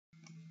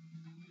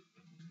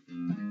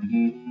Hi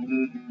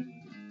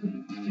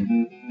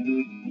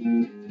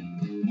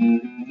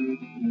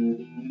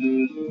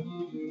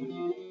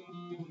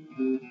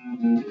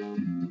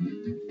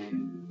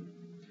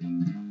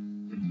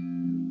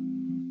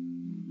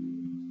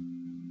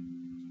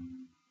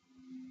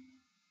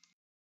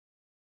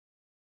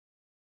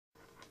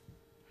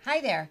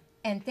there,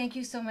 and thank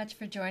you so much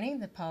for joining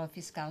the Paula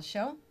Fiscal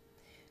Show.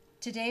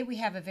 Today we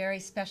have a very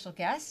special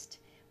guest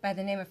by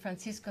the name of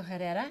Francisco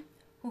Herrera,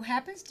 who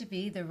happens to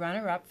be the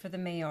runner-up for the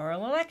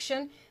mayoral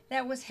election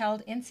that was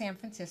held in San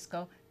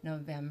Francisco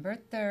November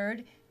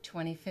 3rd,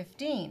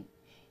 2015.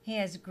 He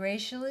has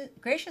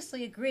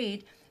graciously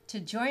agreed to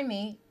join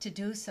me to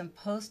do some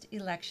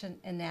post-election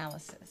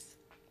analysis.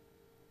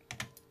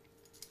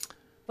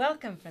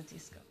 Welcome,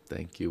 Francisco.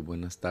 Thank you.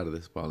 Buenas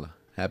tardes, Paula.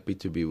 Happy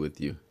to be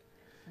with you.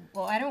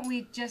 Well, why don't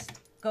we just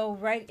go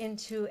right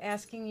into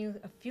asking you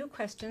a few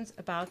questions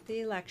about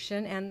the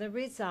election and the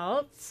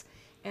results.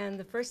 And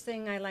the first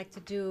thing I like to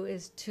do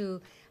is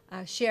to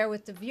share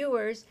with the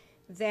viewers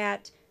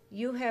that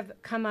you have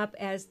come up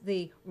as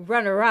the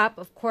runner-up.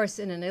 Of course,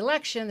 in an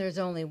election, there's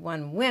only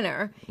one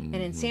winner. Mm-hmm.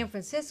 And in San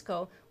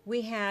Francisco,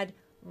 we had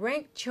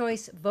ranked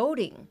choice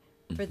voting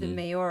for the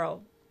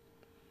mayoral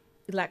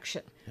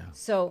election. Yeah.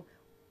 So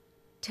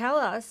tell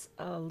us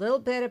a little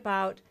bit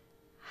about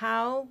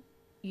how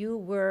you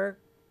were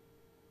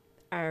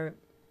our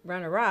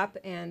runner-up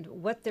and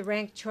what the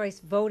ranked choice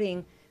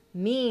voting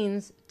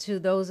means to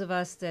those of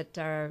us that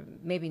are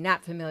maybe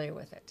not familiar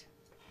with it.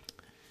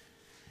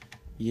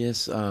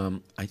 Yes,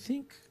 I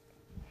think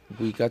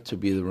we got to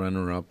be the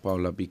runner-up,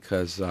 Paula,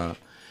 because a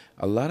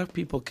lot of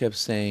people kept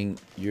saying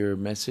your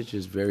message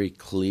is very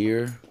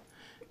clear,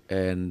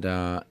 and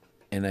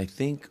I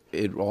think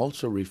it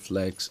also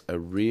reflects a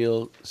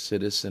real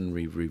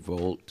citizenry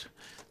revolt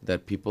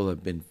that people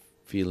have been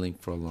feeling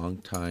for a long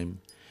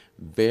time,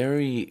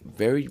 very,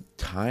 very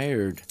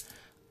tired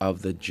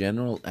of the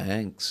general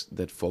angst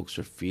that folks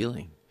are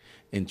feeling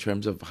in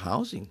terms of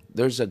housing.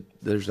 There's a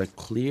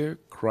clear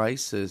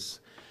crisis,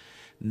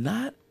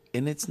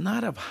 it's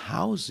not of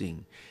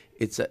housing,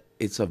 it's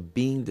of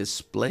being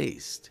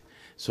displaced.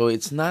 So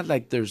it's not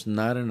like there's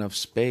not enough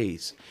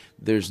space.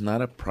 There's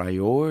not a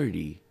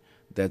priority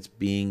that's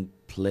being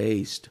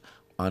placed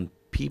on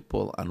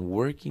people, on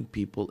working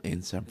people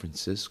in San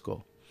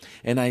Francisco.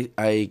 And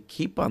I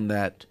keep on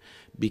that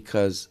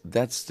because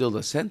that's still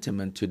the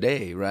sentiment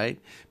today, right?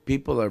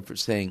 People are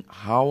saying,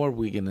 how are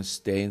we going to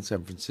stay in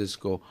San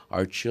Francisco?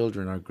 Our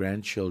children, our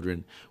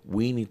grandchildren,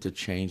 we need to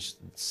change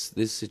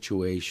this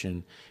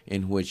situation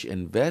in which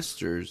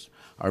investors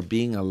are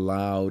being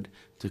allowed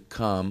to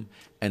come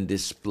and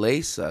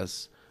displace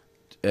us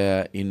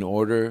in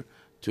order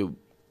to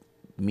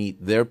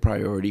meet their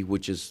priority,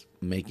 which is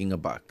making a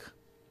buck.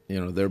 You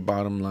know, their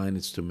bottom line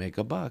is to make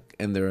a buck,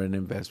 and they're an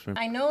investment.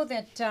 I know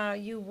that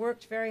you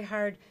worked very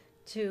hard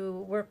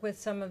to work with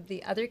some of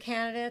the other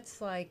candidates,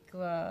 like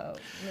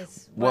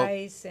Ms.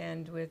 Weiss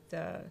and with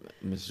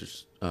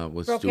Mr.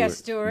 Brocas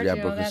Stewart. Yeah,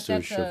 you know, Brocas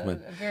that's Stewart.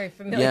 a very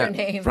familiar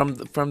name.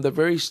 From the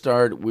very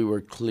start, we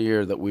were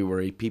clear that we were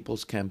a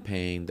people's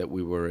campaign, that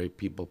we were a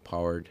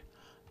people-powered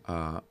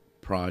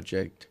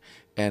project,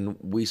 and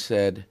we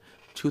said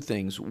two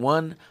things.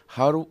 One,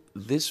 how do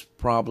this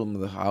problem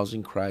of the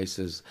housing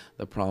crisis,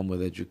 the problem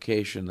with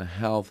education, the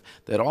health,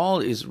 that all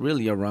is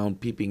really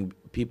around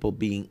people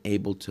being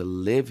able to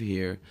live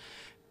here,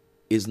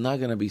 is not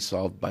going to be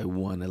solved by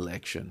one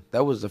election.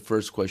 That was the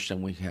first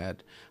question we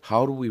had.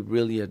 How do we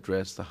really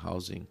address the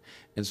housing?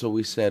 And so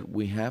we said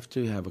we have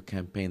to have a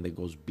campaign that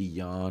goes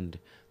beyond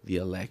the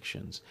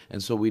elections.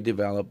 And so we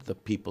developed the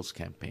People's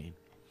Campaign.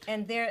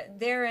 And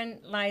therein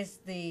lies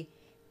the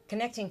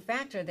connecting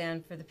factor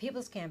then for the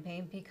People's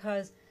Campaign,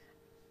 because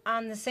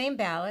on the same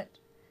ballot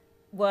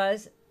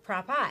was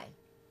Prop I.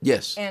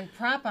 Yes. And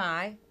Prop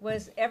I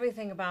was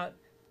everything about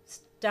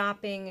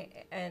stopping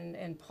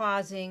and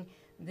pausing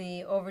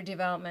the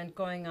overdevelopment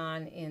going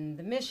on in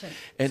the Mission.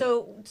 And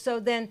so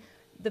then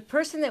the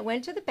person that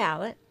went to the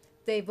ballot,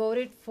 they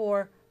voted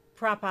for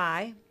Prop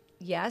I,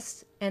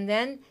 yes, and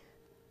then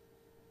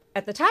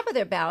at the top of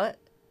their ballot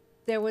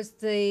there was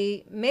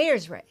the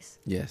mayor's race.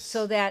 Yes.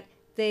 So that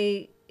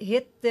they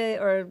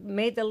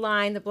made the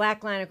line, the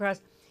black line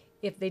across,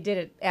 if they did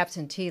it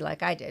absentee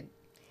like I did,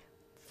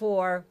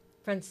 for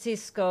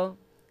Francisco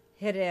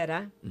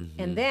Herrera.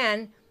 Mm-hmm. And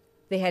then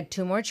they had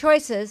two more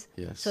choices.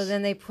 Yes. So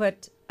then they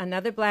put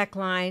another black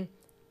line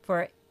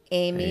for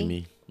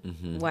Amy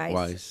mm-hmm.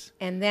 Weiss.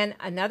 And then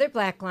another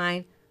black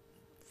line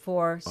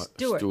for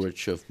Stuart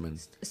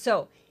Schuffman.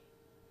 So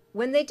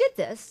when they did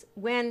this,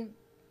 when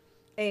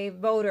a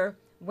voter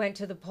went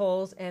to the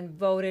polls and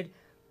voted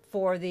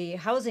for the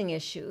housing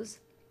issues,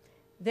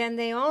 then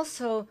they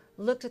also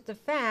looked at the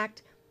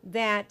fact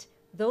that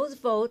those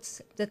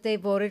votes that they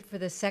voted for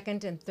the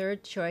second and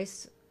third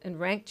choice and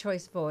ranked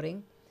choice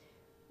voting,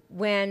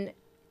 when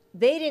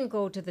they didn't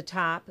go to the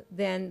top,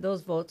 then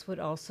those votes would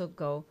also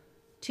go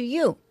to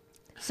you.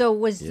 So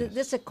was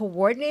this a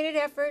coordinated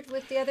effort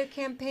with the other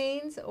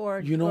campaigns, or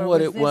you know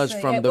what was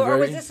from the very? Or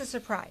was this a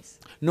surprise?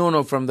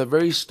 No. From the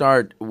very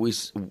start,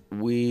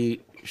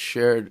 we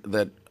shared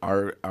that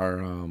our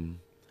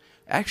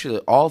actually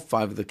all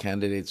five of the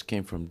candidates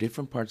came from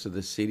different parts of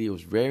the city. It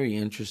was very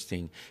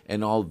interesting,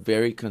 and all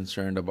very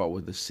concerned about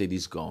where the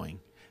city's going.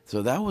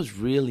 So that was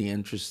really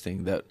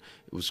interesting. That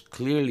it was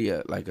clearly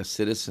like a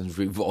citizens'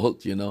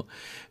 revolt,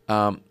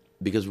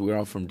 because we were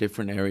all from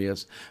different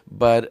areas.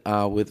 But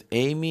with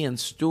Amy and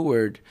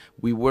Stuart,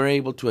 we were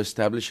able to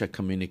establish a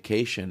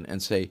communication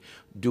and say,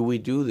 do we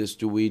do this?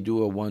 Do we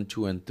do a 1,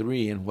 2, and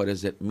 3? And what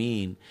does it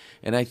mean?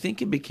 And I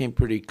think it became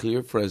pretty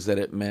clear for us that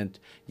it meant,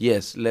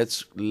 yes,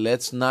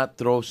 let's not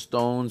throw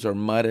stones or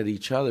mud at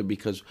each other,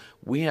 because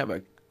we have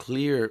a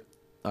clear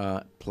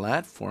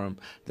platform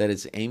that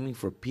is aiming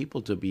for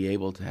people to be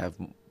able to have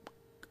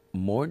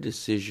more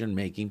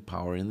decision-making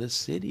power in the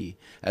city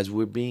as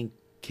we're being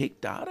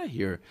kicked out of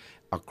here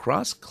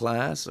across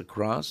class,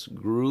 across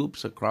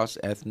groups, across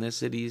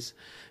ethnicities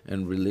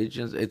and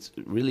religions. It's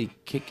really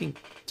kicking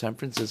San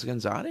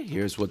Franciscans out of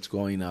here is what's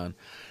going on.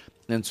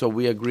 And so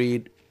we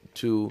agreed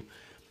to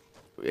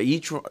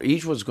each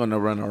was going to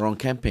run our own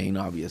campaign,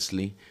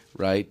 obviously,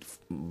 right?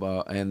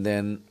 And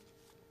then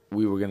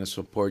we were going to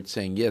support,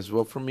 saying, yes,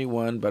 vote for me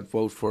one, but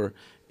vote for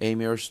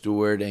Amy or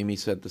Stuart. Amy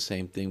said the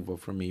same thing, vote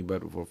for me,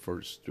 but vote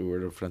for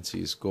Stuart or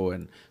Francisco,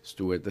 and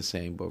Stuart the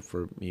same, vote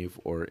for me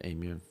or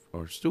Amy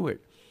or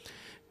Stuart.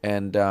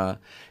 And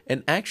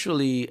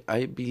actually,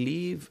 I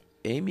believe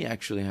Amy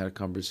actually had a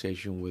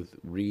conversation with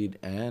Reed,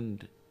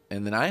 and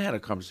then I had a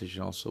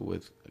conversation also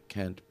with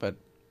Kent, but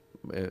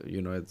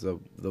it's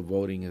the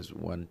voting is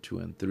 1, 2,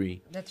 and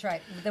 3. That's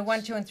right, the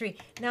 1, 2, and 3.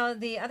 Now,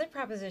 the other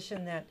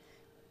proposition that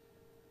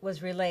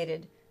was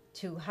related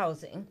to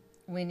housing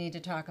we need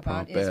to talk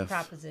about is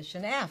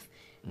Proposition F.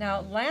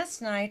 Now,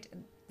 last night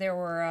there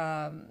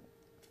were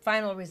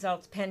final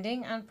results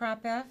pending on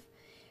Prop F,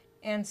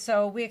 and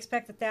so we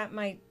expect that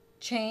might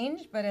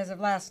change, but as of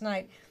last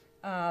night,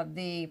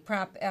 the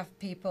Prop F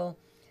people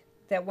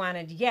that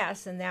wanted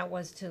yes, and that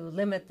was to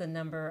limit the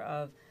number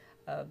of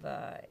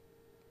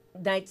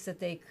nights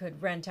that they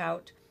could rent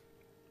out,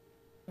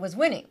 was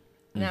winning.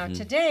 Now,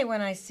 today, when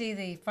I see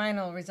the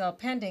final result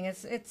pending,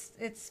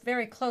 it's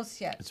very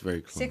close yet. It's very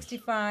close.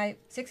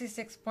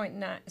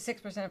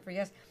 66.6% for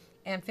yes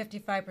and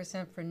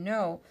 55% for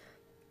no.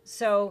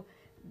 So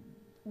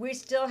we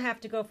still have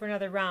to go for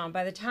another round.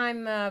 By the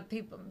time our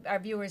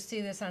viewers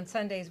see this on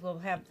Sundays, we'll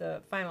have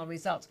the final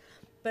results.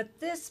 But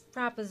this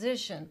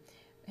proposition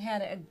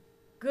had a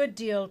good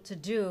deal to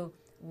do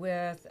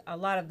with a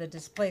lot of the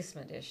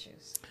displacement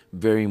issues.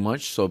 Very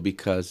much so,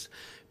 because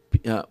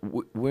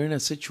we're in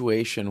a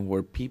situation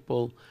where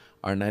people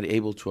are not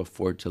able to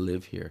afford to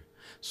live here.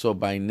 So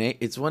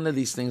it's one of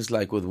these things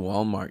like with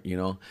Walmart,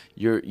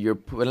 you're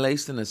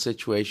placed in a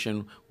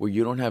situation where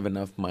you don't have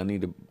enough money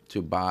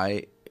to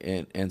buy,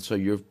 and so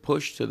you're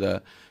pushed to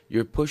the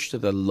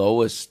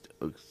lowest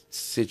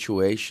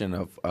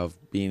situation of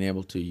being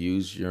able to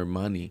use your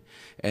money.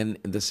 And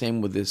the same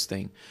with this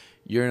thing.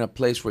 You're in a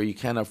place where you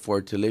can't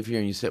afford to live here,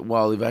 and you say,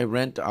 well, if I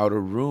rent out a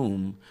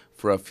room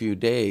for a few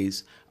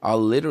days,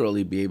 I'll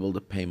literally be able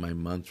to pay my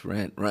month's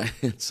rent, right?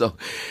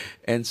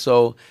 And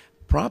so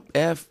Prop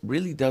F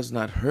really does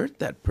not hurt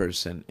that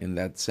person in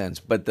that sense.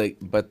 But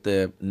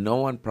the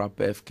No on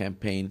Prop F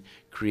campaign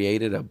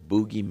created a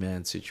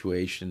boogeyman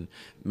situation,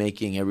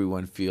 making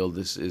everyone feel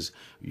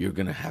you're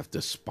going to have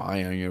to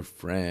spy on your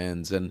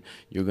friends, and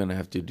you're going to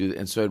have to do,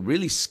 and so it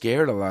really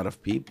scared a lot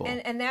of people.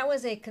 And that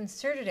was a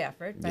concerted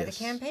effort by the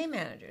campaign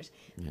managers,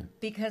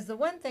 because the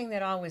one thing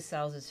that always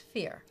sells is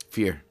fear.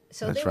 Fear.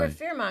 So That's they were right.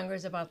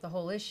 fearmongers about the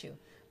whole issue.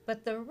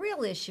 But the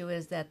real issue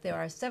is that there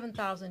are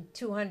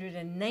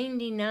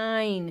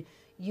 7,299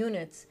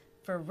 units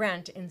for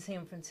rent in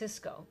San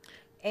Francisco,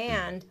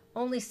 and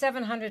only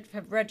 700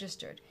 have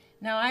registered.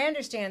 Now, I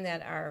understand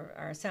that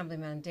our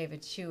Assemblyman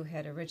David Hsu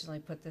had originally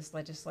put this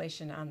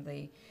legislation on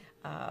the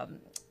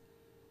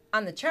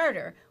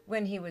charter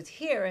when he was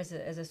here as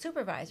a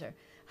supervisor.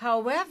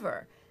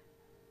 However,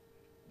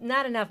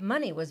 not enough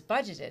money was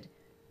budgeted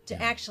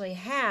to actually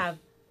have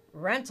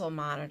rental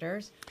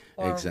monitors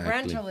or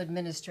rental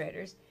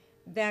administrators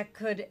that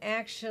could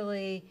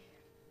actually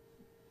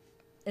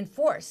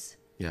enforce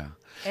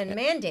and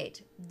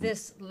mandate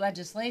this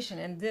legislation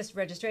and this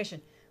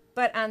registration.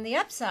 But on the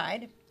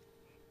upside,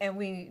 and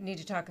we need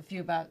to talk a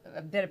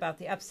bit about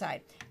the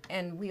upside,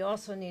 and we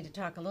also need to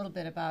talk a little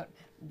bit about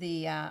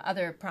the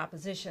other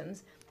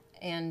propositions.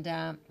 And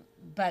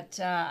but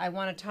I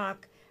want to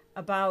talk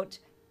about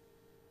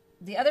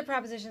the other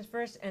propositions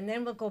first, and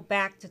then we'll go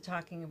back to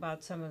talking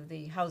about some of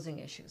the housing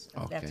issues,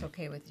 if that's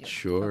okay with you.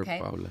 Sure, okay?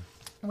 Paula.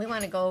 We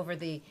want to go over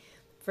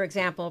for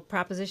example,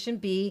 Proposition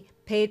B,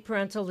 paid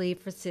parental leave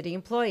for city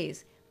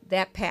employees.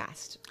 That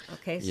passed.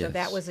 Okay, so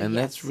that was a and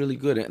yes. that's really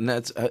good. And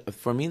that's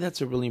for me, that's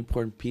a really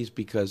important piece,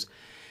 because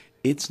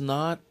it's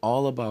not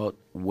all about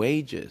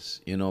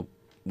wages.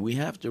 We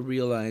have to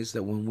realize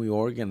that when we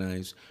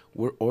organize,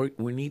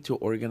 we need to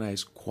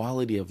organize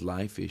quality of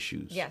life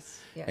issues. Yes.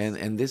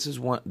 And this is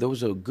there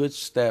was a good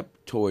step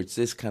towards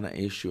this kind of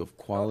issue of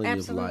quality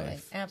of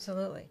life.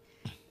 Absolutely.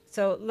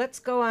 So let's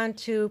go on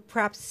to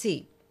Prop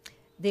C.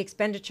 the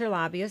expenditure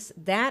lobbyists,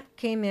 that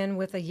came in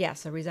with a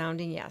yes, a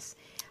resounding yes.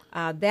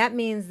 That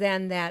means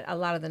then that a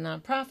lot of the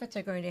nonprofits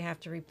are going to have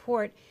to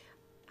report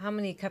how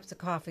many cups of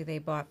coffee they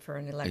bought for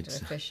an elected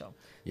official.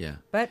 Yeah.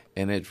 But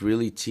and it's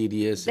really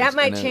tedious. that It's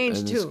might gonna- change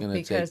and it's too, gonna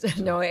because take-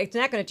 no, it's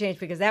not going to change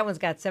because that one's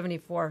got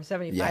 74,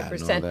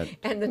 75%, that-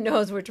 and the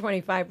no's were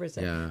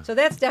 25%. Yeah. So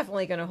that's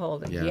definitely going to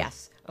hold it. Yeah.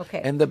 Yes.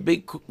 Okay. And the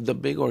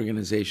big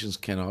organizations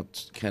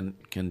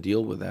can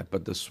deal with that,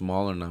 but the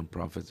smaller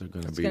nonprofits are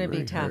going to It's be going to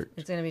very be tough. hurt.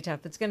 It's going to be tough.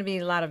 It's going to be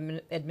a lot of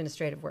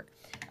administrative work.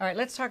 All right,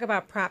 let's talk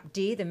about Prop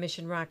D, the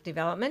Mission Rock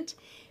development.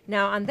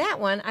 Now, on that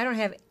one, I don't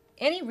have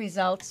any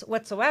results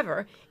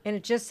whatsoever, and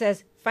it just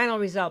says final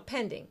result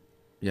pending.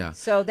 Yeah.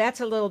 So that's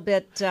a little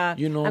bit.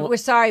 You know- we're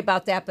sorry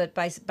about that, but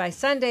by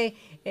Sunday,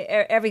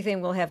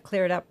 everything will have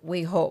cleared up.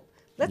 We hope.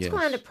 Let's go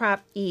Yes. on to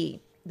Prop E,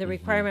 the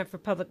requirement for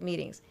public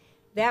meetings.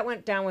 That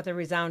went down with a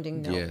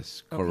resounding no.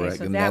 Yes, Okay, correct,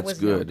 so and that that's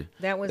was no. good.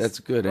 That's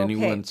good. okay.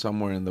 Anyone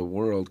somewhere in the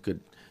world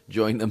could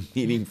join the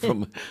meeting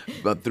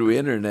but through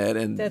internet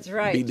and That's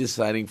right. be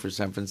deciding for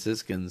San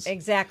Franciscans.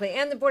 Exactly,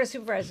 and the Board of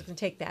Supervisors can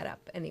take that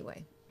up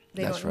anyway.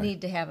 They That's don't right.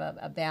 need to have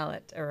a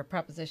ballot or a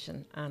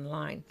proposition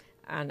online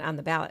on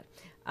the ballot.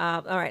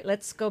 All right,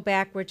 let's go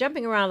back. We're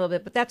jumping around a little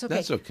bit, but that's okay.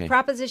 That's okay.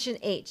 Proposition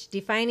H,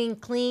 defining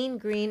clean,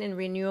 green, and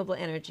renewable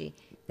energy.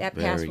 That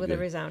passed Very with a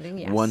good. resounding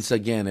yes. Once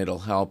again, it'll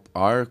help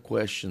our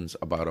questions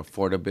about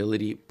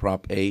affordability.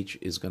 Prop H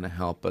is going to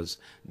help us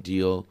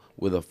deal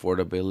with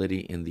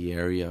affordability in the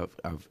area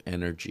of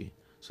energy.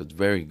 So it's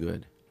very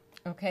good.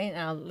 Okay,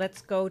 now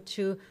let's go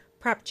to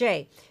Prop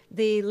J,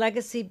 the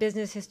Legacy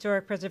Business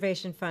Historic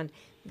Preservation Fund.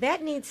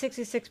 That needs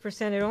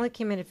 66%. It only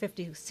came in at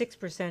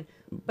 56%.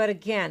 But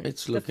again,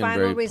 It's the looking final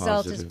very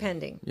result is positive.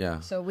 pending.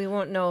 Yeah. So we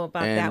won't know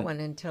about that And one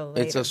until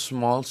later. It's a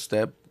small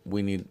step.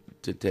 We need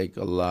to take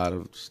a lot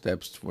of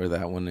steps for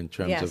that one in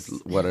terms Yes.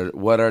 of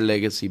what our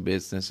legacy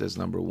business is,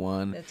 number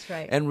one. That's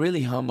right. And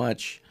really how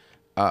much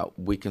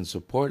we can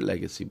support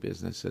legacy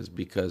businesses,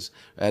 because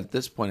at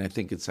this point I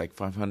think it's like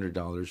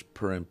 $500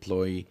 per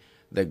employee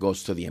that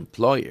goes to the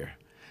employer,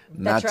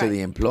 not That's to right.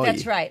 the employee.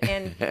 That's right.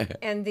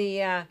 And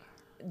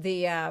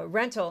the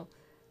rental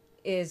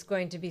is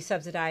going to be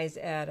subsidized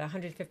at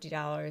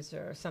 $150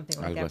 or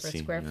something like Algo that per así,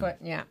 square yeah. foot.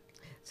 Yeah.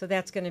 So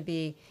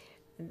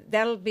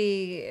that'll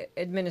be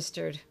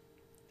administered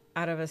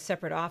out of a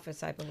separate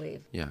office, I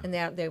believe. Yeah. And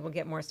that they will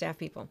get more staff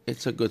people.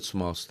 It's a good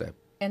small step.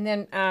 And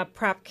then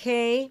Prop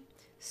K,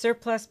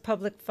 surplus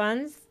public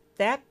funds,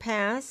 that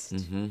passed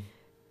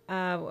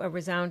a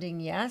resounding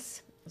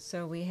yes.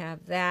 So we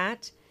have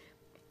that.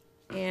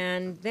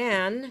 And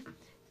then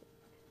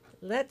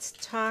let's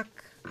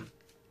talk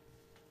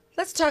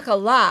a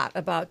lot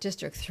about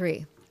District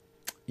 3.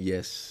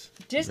 Yes.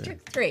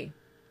 District 3.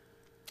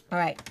 All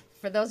right.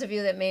 For those of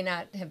you that may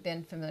not have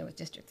been familiar with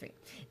District 3.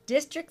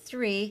 District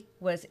 3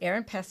 was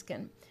Aaron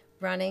Peskin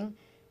running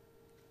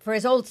for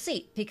his old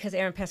seat, because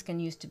Aaron Peskin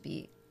used to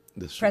be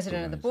The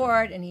president of the supervisor.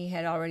 board, and he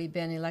had already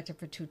been elected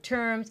for 2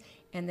 terms,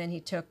 and then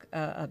he took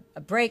a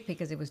break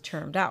because he was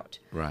termed out.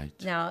 Right.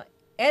 Now,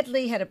 Ed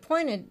Lee had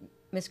appointed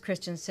Ms.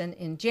 Christensen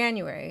in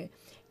January,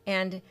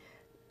 and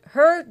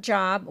her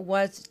job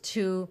was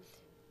to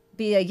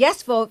be a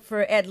yes vote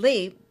for Ed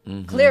Lee,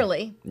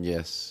 clearly,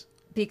 Yes.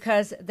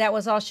 because that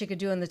was all she could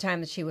do in the time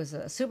that she was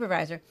a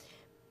supervisor.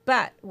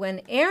 But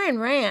when Aaron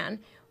ran,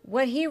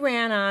 what he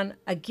ran on,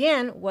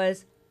 again,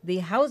 was the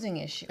housing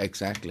issue.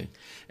 Exactly.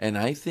 And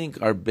I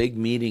think our big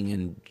meeting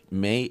in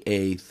May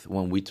 8th,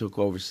 when we took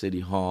over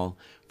City Hall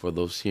for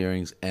those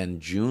hearings, and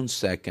June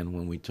 2nd,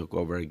 when we took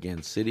over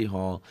again City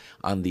Hall,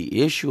 on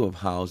the issue of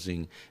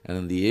housing and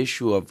on the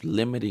issue of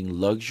limiting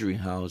luxury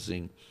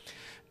housing,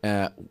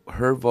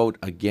 her vote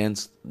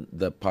against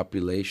the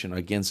population,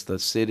 against the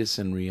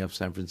citizenry of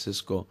San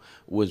Francisco,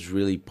 was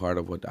really part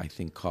of what I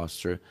think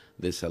cost her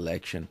this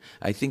election.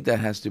 I think that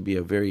has to be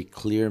a very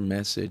clear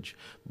message,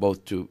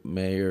 both to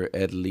Mayor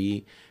Ed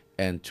Lee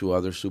and to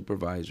other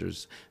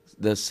supervisors.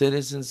 The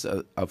citizens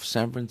of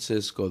San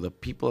Francisco, the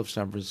people of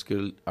San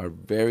Francisco, are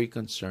very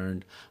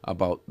concerned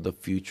about the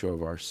future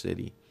of our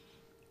city.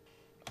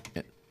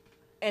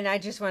 And I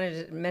just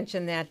wanted to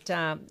mention that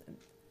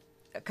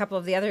a couple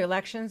of the other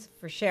elections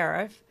for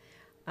sheriff,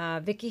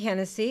 Vicki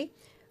Hennessy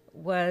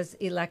was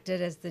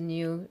elected as the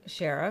new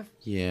sheriff.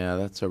 Yeah,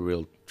 that's a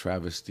real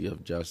travesty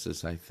of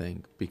justice, I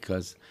think,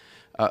 because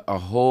a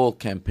whole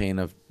campaign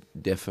of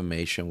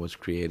defamation was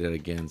created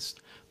against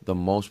the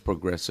most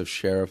progressive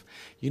sheriff.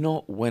 You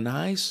know, when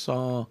I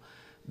saw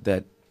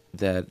that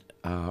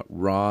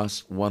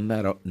Ross won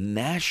that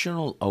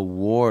national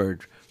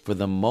award for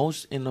the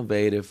most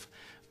innovative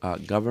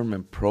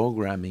government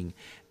programming,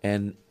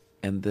 and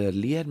the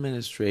Lee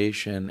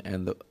administration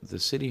and the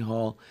City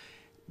Hall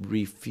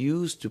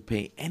refused to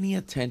pay any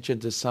attention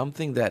to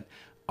something that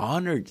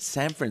honored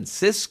San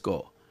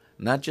Francisco,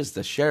 not just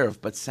the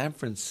sheriff, but San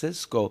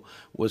Francisco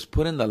was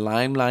put in the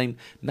limelight,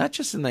 not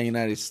just in the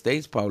United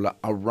States, Paula,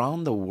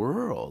 around the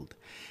world.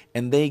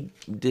 And they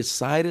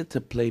decided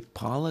to play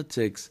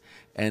politics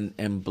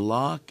and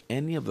block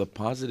any of the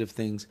positive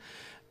things.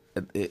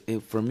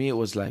 for me, it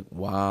was like,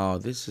 wow,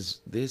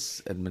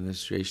 this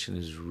administration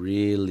is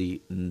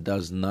really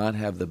does not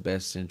have the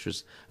best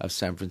interest of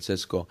San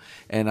Francisco,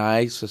 and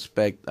I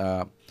suspect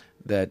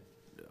that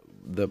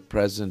the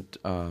present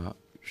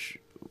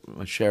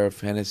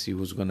Sheriff Hennessy,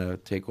 who's going to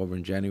take over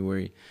in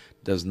January,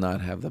 does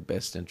not have the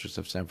best interest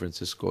of San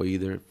Francisco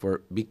either,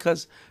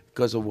 because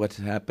of what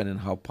happened and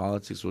how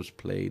politics was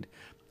played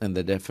and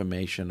the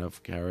defamation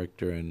of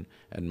character and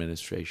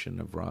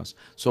administration of Ross.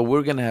 So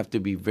we're going to have to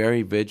be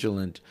very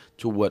vigilant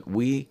to what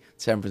we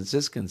San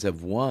Franciscans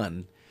have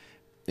won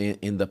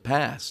in the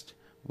past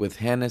with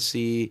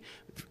Hennessy,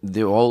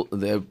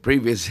 the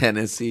previous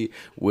Hennessy,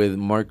 with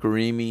Mark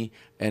Karimi,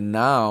 and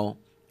now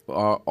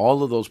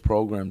all of those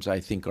programs, I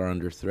think, are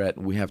under threat.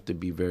 We have to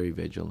be very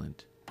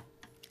vigilant.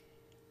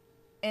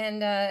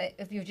 And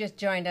if you've just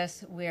joined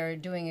us, we're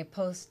doing a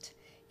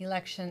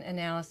post-election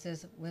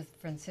analysis with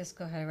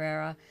Francisco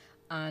Herrera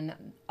on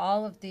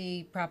all of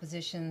the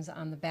propositions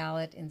on the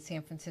ballot in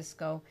San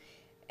Francisco.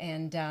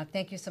 And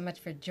thank you so much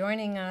for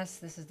joining us.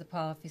 This is the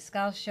Paula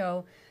Fiscal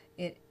Show.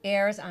 It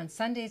airs on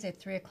Sundays at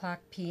 3 o'clock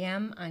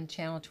p.m. on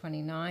Channel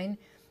 29.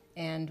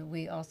 And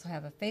we also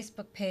have a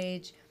Facebook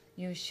page.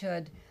 You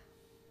should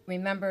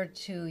remember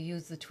to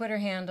use the Twitter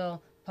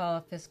handle,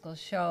 Paula Fiscal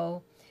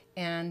Show,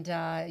 and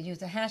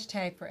use a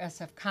hashtag for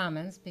SF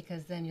Commons,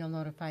 because then you'll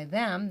notify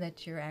them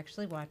that you're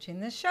actually watching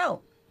this show.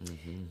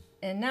 Mm-hmm.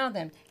 And now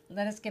then,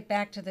 let us get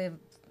back to the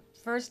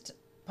first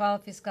Paula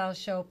Fiscal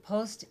Show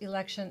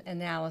post-election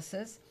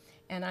analysis.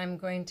 And I'm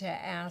going to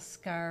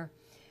ask our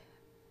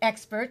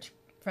expert,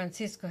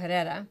 Francisco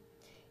Herrera,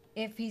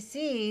 if he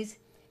sees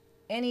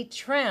any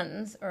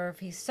trends, or if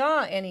he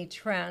saw any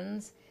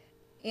trends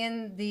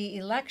in the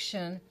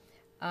election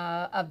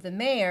of the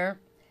mayor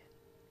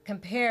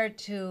compared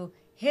to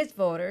his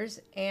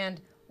voters,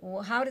 and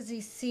how does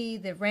he see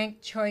the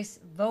ranked choice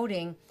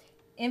voting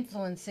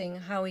influencing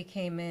how he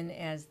came in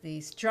as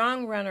the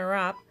strong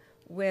runner-up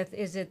with,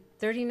 is it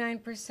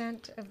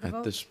 39% of the vote?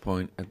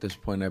 At this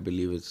point, I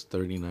believe it's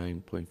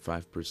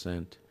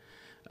 39.5%,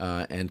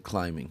 and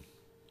climbing.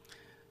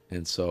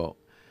 And so,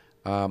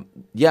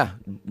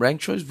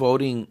 ranked choice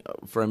voting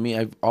for me,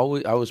 I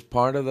was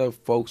part of the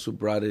folks who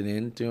brought it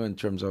into in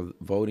terms of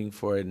voting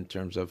for it, in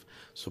terms of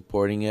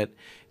supporting it,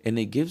 and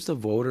it gives the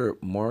voter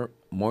more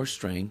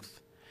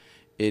strength.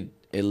 It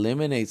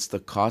eliminates the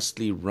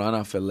costly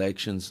runoff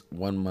elections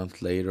 1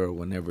 month later or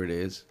whenever it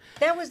is.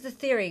 That was the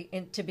theory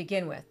to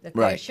begin with, that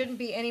there shouldn't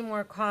be any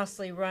more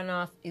costly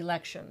runoff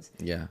elections.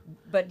 Yeah.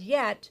 But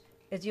yet,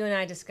 as you and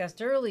I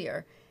discussed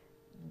earlier,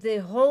 the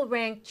whole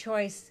ranked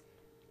choice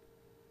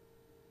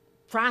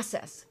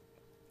process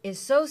is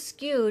so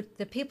skewed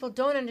that people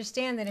don't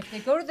understand that if they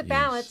go to the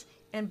ballots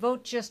and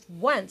vote just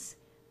once,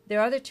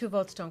 their other two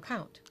votes don't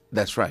count.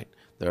 That's right.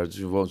 There are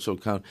two votes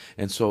don't count.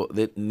 And so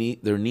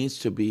there needs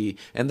to be,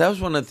 and that was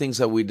one of the things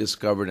that we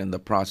discovered in the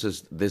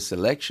process this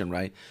election,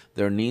 right?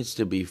 There needs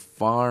to be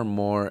far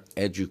more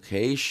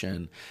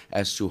education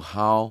as to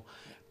how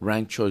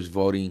ranked choice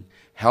voting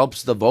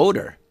helps the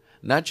voter.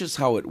 Not just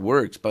how it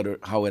works, but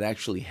how it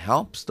actually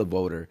helps the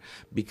voter,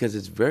 because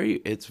it's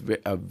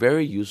a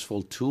very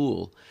useful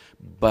tool,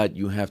 but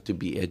you have to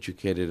be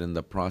educated in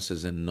the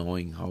process and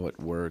knowing how it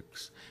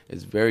works.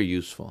 It's very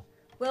useful.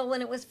 Well,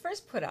 when it was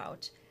first put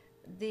out,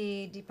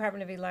 the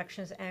Department of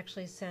Elections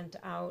actually sent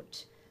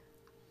out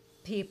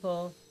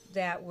people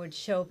that would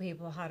show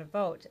people how to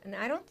vote. And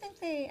I don't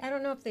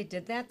know if they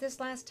did that this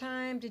last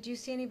time. Did you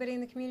see anybody in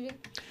the community?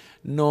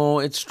 No,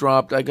 it's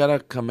dropped. I gotta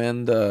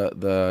commend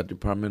the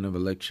Department of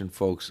Election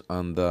folks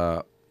on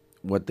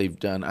what they've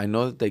done. I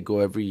know that they go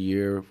every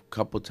year, a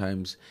couple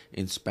times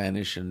in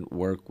Spanish, and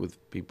work with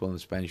people in the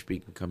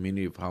Spanish-speaking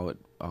community of how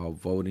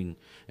voting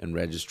and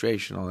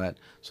registration, all that.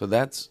 So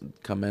that's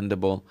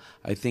commendable.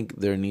 I think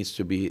there needs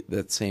to be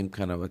that same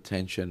kind of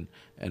attention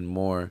and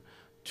more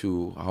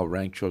to how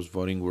ranked choice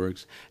voting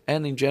works,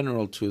 and in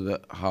general to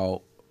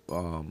how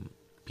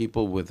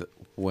people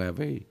who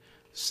have a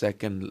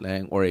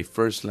second or a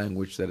first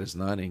language that is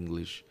not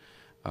English,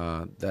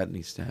 that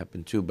needs to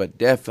happen too. But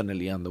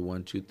definitely on the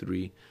 1, 2,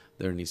 3,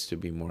 there needs to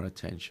be more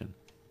attention.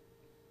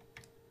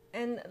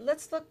 And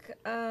let's look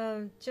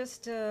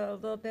just a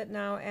little bit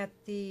now at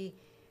the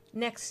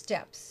next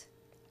steps,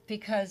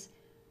 because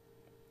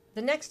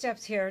the next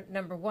steps here,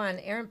 number one,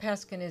 Aaron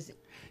Peskin is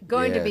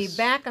going to be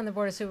back on the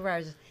Board of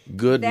Supervisors.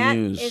 Good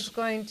news. That is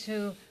going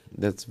to...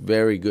 That's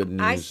very good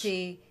news. I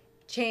see,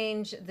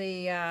 change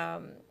the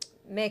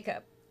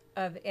makeup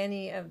of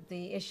any of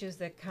the issues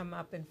that come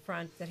up in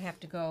front that have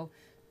to go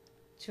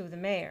to the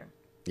mayor.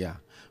 Yeah,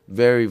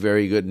 very,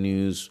 very good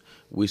news.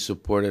 We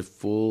supported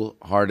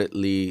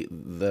full-heartedly.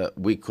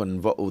 We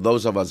couldn't vote.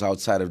 Those of us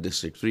outside of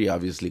District 3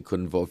 obviously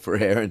couldn't vote for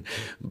Aaron,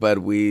 but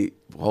we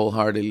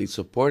wholeheartedly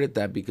supported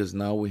that because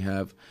now we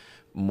have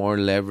more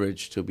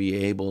leverage to be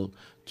able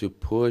to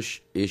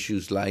push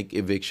issues like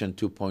Eviction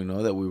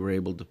 2.0 that we were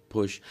able to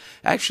push.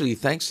 Actually,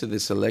 thanks to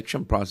this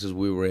election process,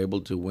 we were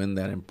able to win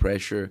that and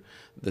pressure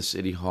the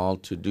City Hall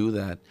to do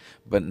that.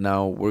 But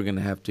now we're going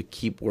to have to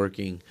keep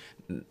working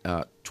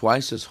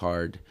twice as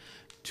hard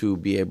to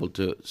be able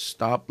to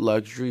stop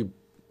luxury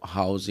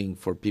housing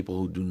for people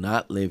who do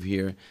not live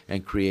here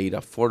and create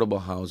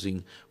affordable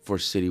housing for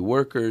city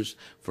workers,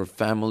 for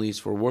families,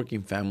 for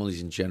working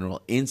families in general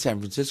in San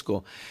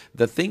Francisco.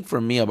 The thing for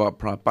me about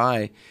Prop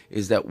I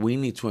is that we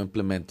need to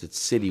implement it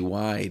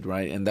citywide,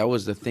 right? And that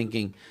was the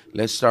thinking.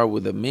 Let's start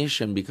with the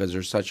mission because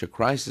there's such a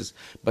crisis.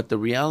 But the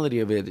reality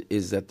of it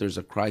is that there's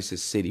a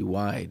crisis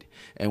citywide,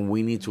 and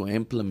we need to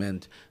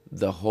implement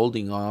the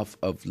holding off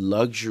of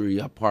luxury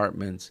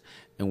apartments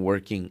and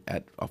working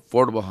at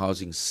affordable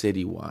housing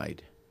citywide.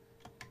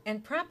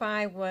 And Prop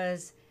I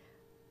was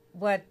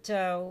what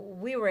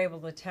we were able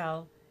to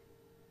tell,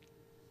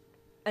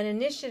 an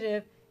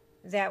initiative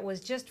that was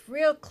just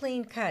real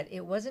clean cut.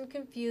 It wasn't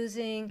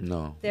confusing.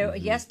 No. There,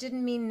 yes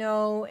didn't mean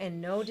no,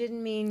 and no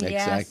didn't mean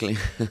yes. Exactly.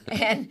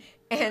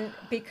 and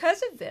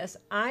because of this,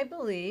 I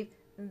believe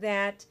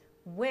that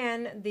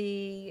when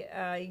the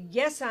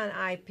Yes on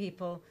I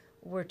people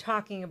were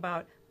talking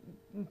about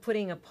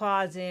putting a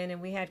pause in,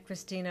 and we had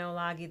Christina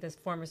Olagi, this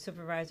former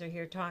supervisor,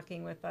 here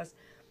talking with us,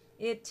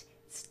 it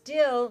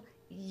still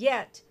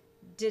yet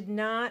did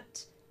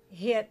not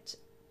hit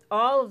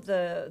all of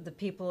the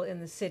people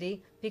in the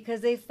city because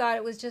they thought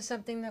it was just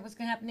something that was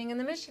happening in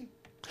the mission.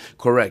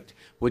 Correct,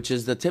 which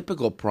is the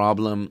typical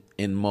problem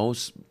in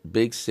most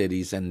big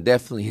cities and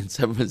definitely in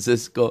San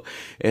Francisco,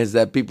 is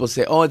that people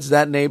say, oh, it's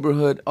that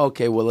neighborhood.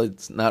 Okay, well,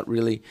 it's not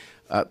really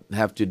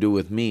have to do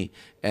with me.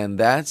 And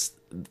that's,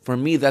 for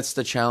me, that's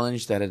the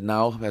challenge that it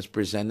now has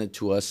presented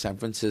to us San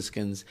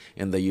Franciscans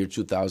in the year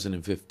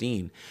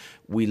 2015.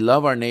 We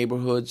love our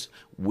neighborhoods.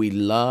 We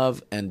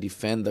love and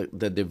defend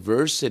the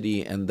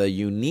diversity and the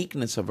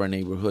uniqueness of our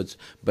neighborhoods.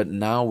 But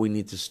now we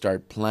need to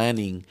start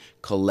planning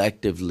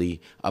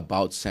collectively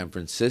about San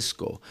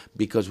Francisco,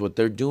 because what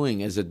they're doing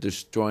is they're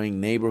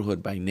destroying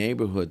neighborhood by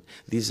neighborhood.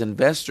 These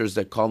investors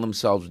that call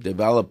themselves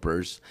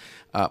developers,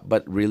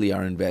 but really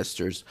are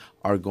investors,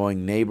 are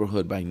going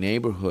neighborhood by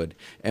neighborhood.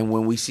 And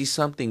when we see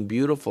something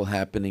beautiful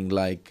happening,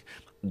 like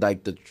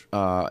the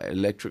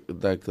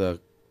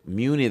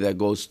Muni that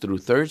goes through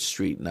 3rd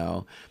Street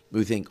now,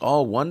 we think,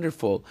 oh,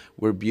 wonderful,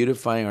 we're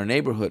beautifying our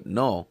neighborhood.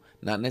 No,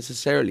 not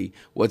necessarily.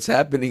 What's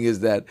happening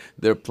is that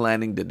they're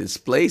planning to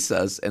displace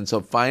us, and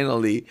so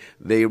finally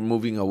they're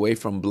moving away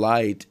from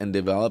blight and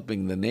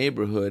developing the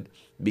neighborhood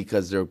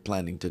because they're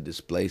planning to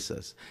displace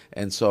us.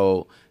 And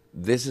so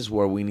this is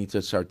where we need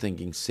to start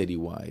thinking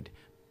citywide.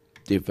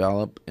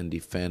 Develop and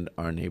defend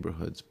our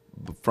neighborhoods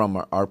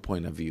from our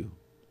point of view.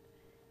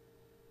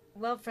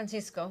 Well,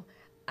 Francisco,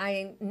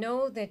 I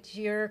know that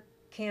your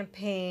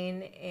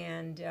campaign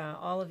and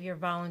all of your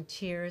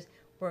volunteers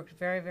worked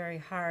very, very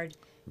hard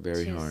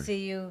to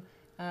see you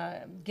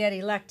get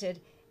elected.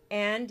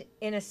 And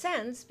in a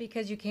sense,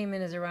 because you came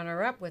in as a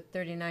runner-up with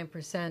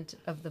 39%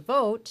 of the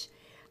vote,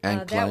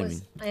 and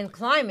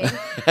climbing,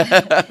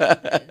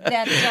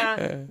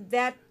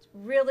 that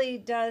really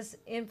does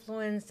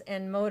influence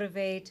and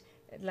motivate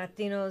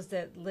Latinos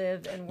that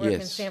live and work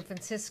in San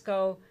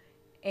Francisco,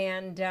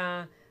 and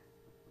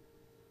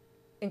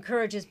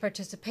encourages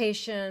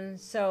participation.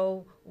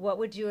 So what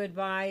would you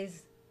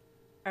advise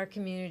our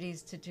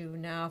communities to do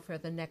now for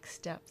the next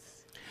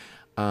steps?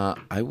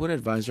 I would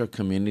advise our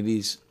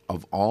communities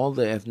of all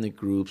the ethnic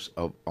groups,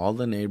 of all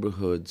the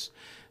neighborhoods,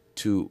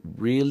 to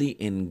really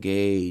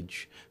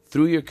engage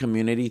through your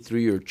community, through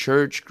your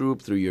church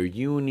group, through your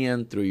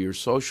union, through your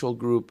social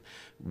group.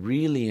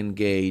 Really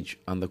engage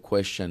on the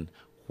question,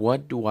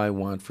 what do I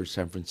want for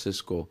San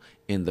Francisco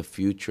in the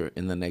future,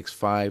 in the next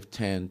 5,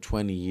 10,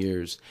 20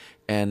 years?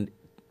 And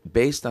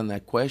based on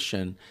that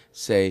question,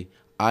 say,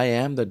 I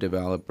am the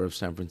developer of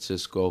San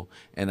Francisco,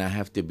 and I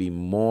have to be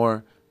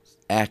more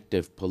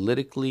active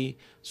politically,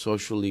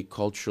 socially,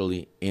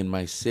 culturally in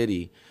my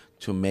city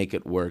to make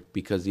it work,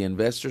 because the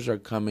investors are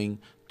coming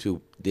to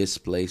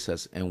displace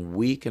us, and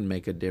we can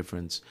make a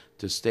difference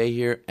to stay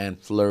here and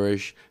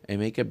flourish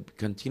and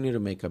continue to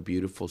make a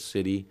beautiful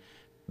city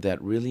that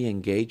really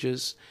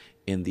engages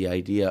in the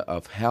idea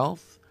of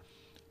health,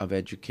 of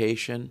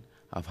education,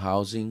 of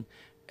housing,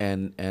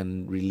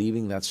 and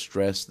relieving that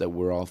stress that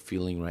we're all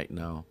feeling right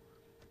now.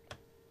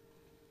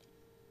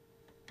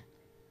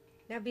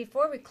 Now,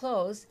 before we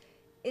close,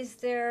 is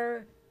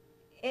there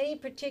any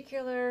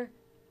particular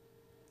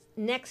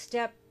next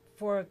step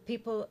for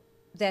people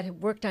that have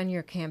worked on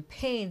your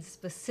campaign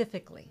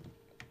specifically?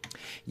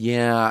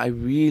 Yeah, I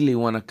really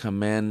want to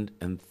commend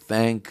and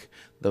thank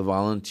the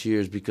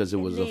volunteers, because it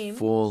was a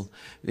full,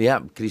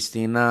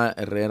 Cristina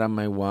Herrera,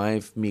 my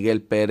wife, Miguel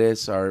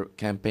Perez, our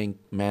campaign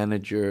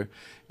manager,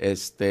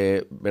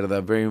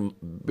 verdad, very,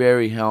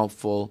 very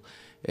helpful.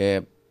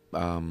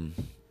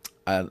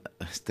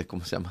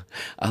 ¿Cómo se llama?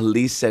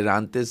 Alice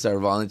Cervantes, our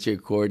volunteer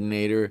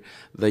coordinator,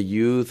 the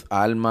youth,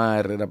 Alma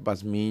Herrera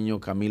Pazmiño,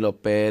 Camilo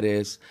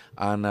Perez,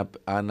 Ana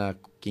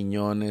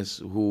Quiñones,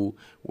 who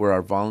were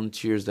our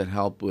volunteers that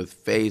helped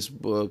with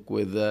Facebook,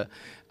 with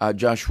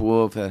Josh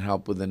Wolf that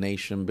helped with the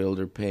Nation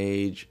Builder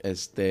page,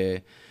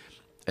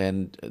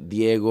 and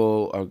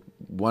Diego, a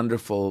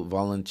wonderful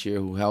volunteer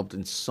who helped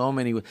in so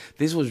many ways.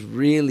 This was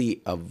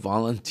really a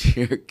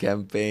volunteer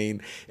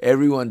campaign.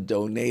 Everyone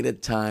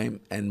donated time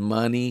and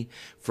money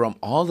from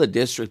all the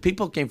districts.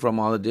 People came from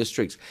all the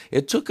districts.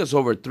 It took us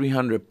over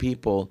 300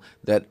 people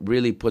that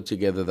really put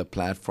together the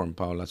platform,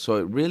 Paula. So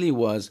it really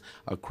was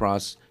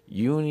across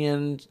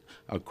unions,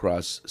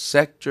 across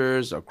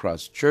sectors,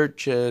 across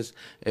churches.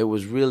 It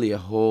was really a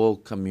whole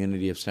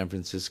community of San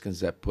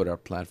Franciscans that put our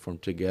platform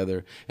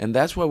together. And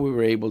that's why we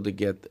were able to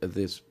get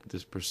this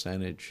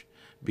percentage,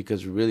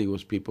 because it really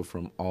was people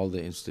from all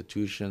the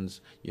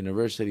institutions,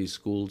 universities,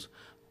 schools,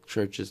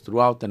 churches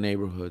throughout the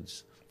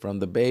neighborhoods, from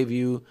the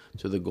Bayview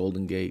to the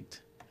Golden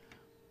Gate.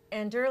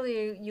 And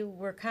earlier you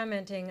were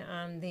commenting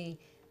on the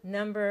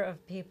number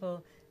of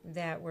people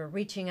that were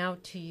reaching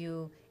out to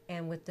you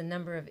and with the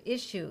number of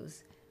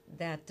issues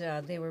that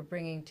they were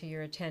bringing to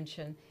your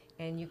attention.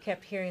 And you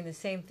kept hearing the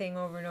same thing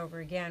over and over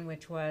again,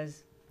 which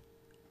was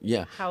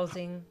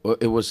housing.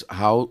 It was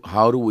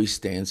how do we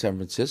stay in San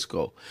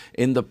Francisco?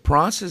 In the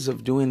process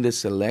of doing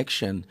this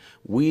election,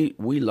 we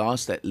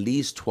lost at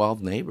least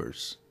 12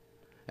 neighbors.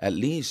 At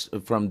least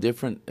from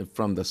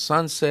the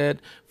Sunset,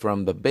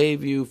 from the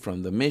Bayview,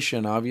 from the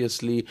Mission,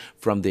 obviously,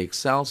 from the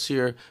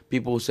Excelsior.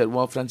 People who said,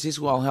 well,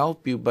 Francisco, I'll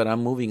help you, but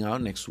I'm moving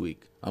out next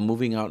week. I'm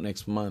moving out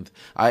next month.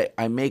 I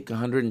make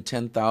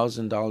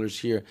 $110,000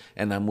 here,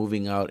 and I'm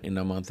moving out in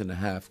a month and a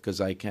half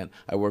because I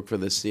work for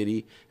the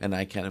city, and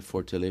I can't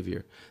afford to live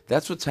here.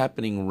 That's what's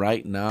happening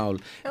right now.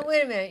 Now,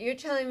 wait a minute. You're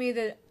telling me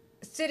that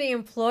city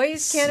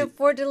employees can't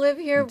afford to live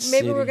here?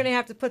 Maybe we're going to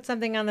have to put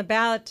something on the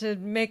ballot to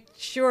make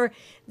sure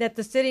that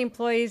the city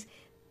employees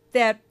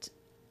that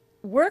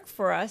work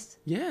for us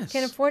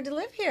can afford to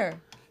live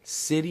here.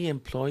 City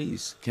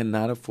employees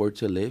cannot afford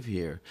to live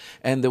here.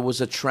 And there was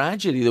a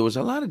tragedy. There was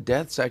a lot of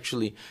deaths,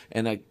 actually,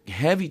 and a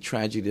heavy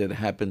tragedy that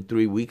happened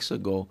 3 weeks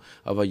ago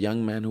of a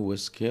young man who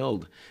was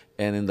killed.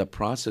 And in the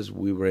process,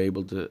 we were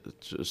able to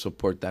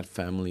support that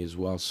family as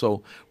well.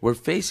 So we're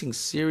facing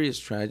serious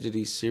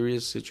tragedies,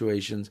 serious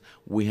situations.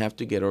 We have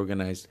to get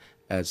organized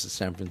as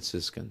San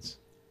Franciscans.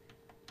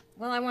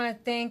 Well, I want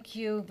to thank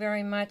you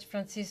very much,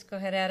 Francisco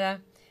Herrera,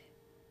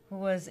 who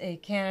was a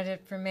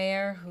candidate for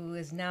mayor, who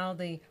is now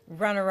the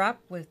runner-up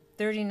with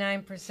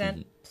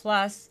 39%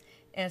 plus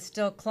and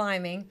still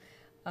climbing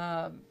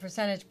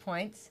percentage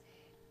points.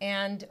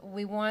 And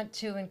we want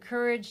to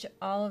encourage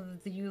all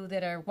of you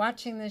that are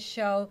watching this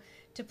show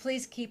to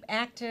please keep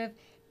active.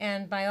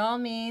 And by all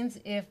means,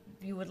 if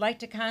you would like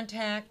to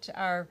contact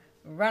our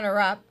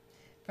runner-up,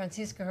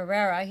 Francisco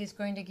Herrera, he's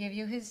going to give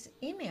you his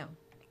email.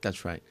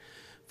 That's right.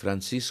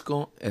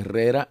 Francisco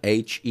Herrera,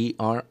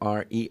 HERRERA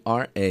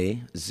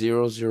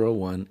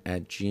 001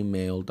 at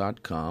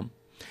gmail.com,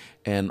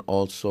 and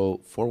also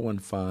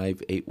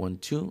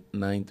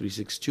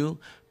 415-812-9362.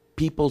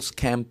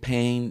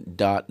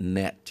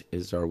 peoplescampaign.net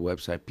is our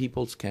website,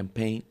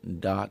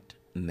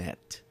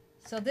 peoplescampaign.net.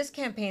 So this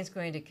campaign is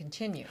going to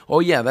continue. Oh,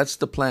 yeah, that's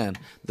the plan.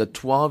 The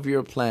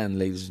 12-year plan,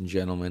 ladies and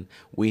gentlemen.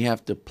 We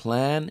have to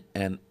plan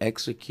and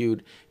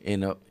execute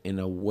in a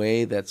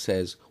way that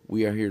says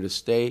we are here to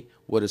stay.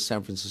 What does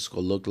San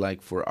Francisco look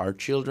like for our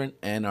children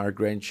and our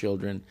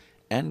grandchildren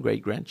and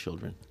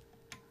great-grandchildren?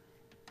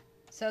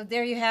 So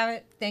there you have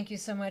it. Thank you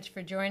so much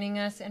for joining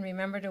us. And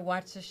remember to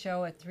watch the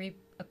show at 3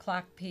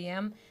 o'clock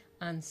p.m.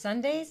 on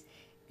Sundays.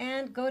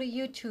 And go to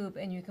YouTube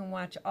and you can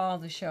watch all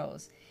the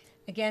shows.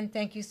 Again,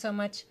 thank you so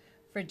much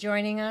for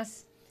joining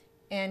us,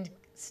 and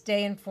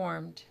stay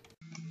informed.